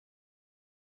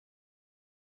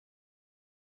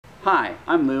Hi,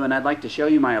 I'm Lou and I'd like to show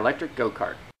you my electric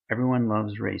go-kart. Everyone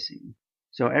loves racing.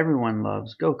 So everyone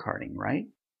loves go-karting, right?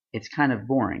 It's kind of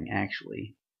boring,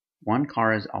 actually. One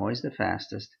car is always the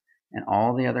fastest, and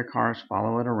all the other cars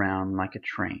follow it around like a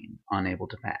train, unable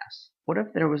to pass. What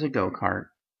if there was a go-kart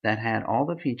that had all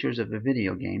the features of a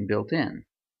video game built in?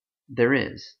 There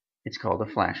is. It's called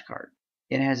a flash kart.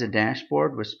 It has a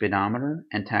dashboard with speedometer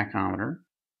and tachometer,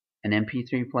 an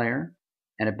MP3 player,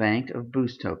 and a bank of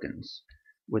boost tokens.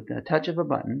 With the touch of a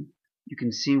button, you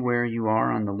can see where you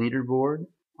are on the leaderboard,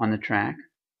 on the track,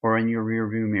 or in your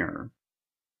rearview mirror.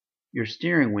 Your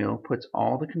steering wheel puts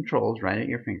all the controls right at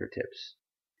your fingertips.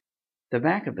 The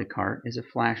back of the kart is a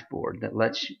flashboard that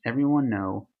lets everyone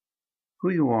know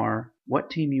who you are, what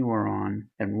team you are on,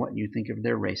 and what you think of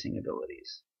their racing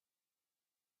abilities.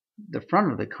 The front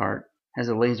of the kart has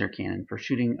a laser cannon for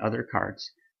shooting other karts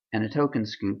and a token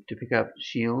scoop to pick up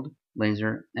shield,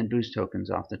 laser, and boost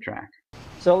tokens off the track.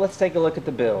 So let's take a look at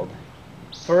the build.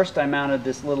 First, I mounted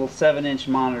this little 7-inch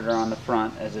monitor on the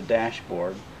front as a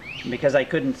dashboard. Because I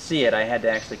couldn't see it, I had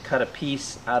to actually cut a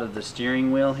piece out of the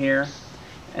steering wheel here.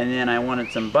 And then I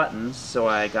wanted some buttons, so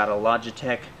I got a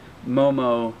Logitech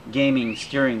Momo gaming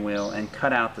steering wheel and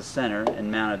cut out the center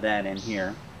and mounted that in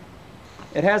here.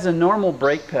 It has a normal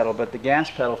brake pedal, but the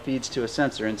gas pedal feeds to a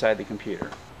sensor inside the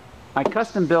computer. I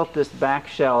custom built this back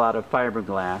shell out of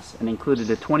fiberglass and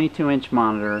included a 22-inch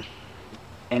monitor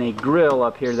and a grill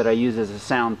up here that I use as a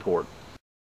sound port.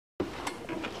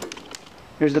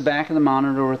 Here's the back of the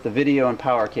monitor with the video and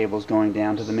power cables going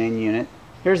down to the main unit.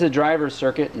 Here's the driver's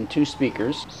circuit and 2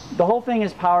 speakers. The whole thing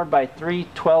is powered by 3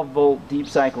 12-volt deep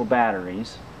cycle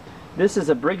batteries. This is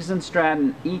a Briggs &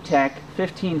 Stratton E-Tech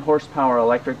 15 horsepower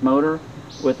electric motor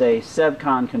with a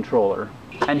Sevcon controller.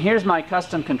 And here's my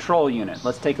custom control unit.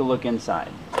 Let's take a look inside.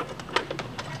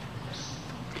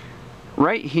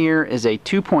 Right here is a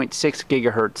 2.6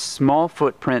 gigahertz small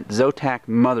footprint Zotac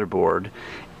motherboard,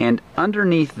 and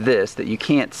underneath this that you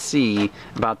can't see,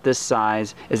 about this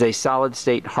size, is a solid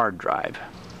state hard drive.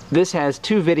 This has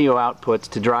 2 video outputs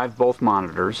to drive both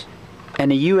monitors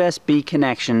and a USB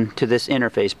connection to this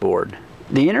interface board.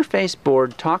 The interface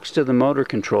board talks to the motor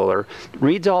controller,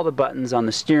 reads all the buttons on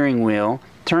the steering wheel,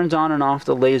 turns on and off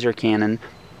the laser cannon,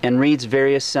 and reads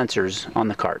various sensors on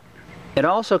the kart. It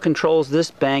also controls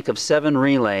this bank of 7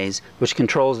 relays, which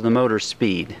controls the motor's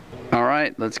speed.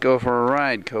 Alright, let's go for a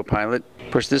ride, co-pilot.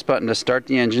 Push this button to start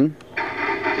the engine.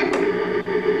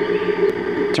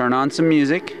 Turn on some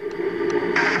music.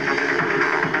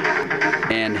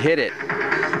 And hit it.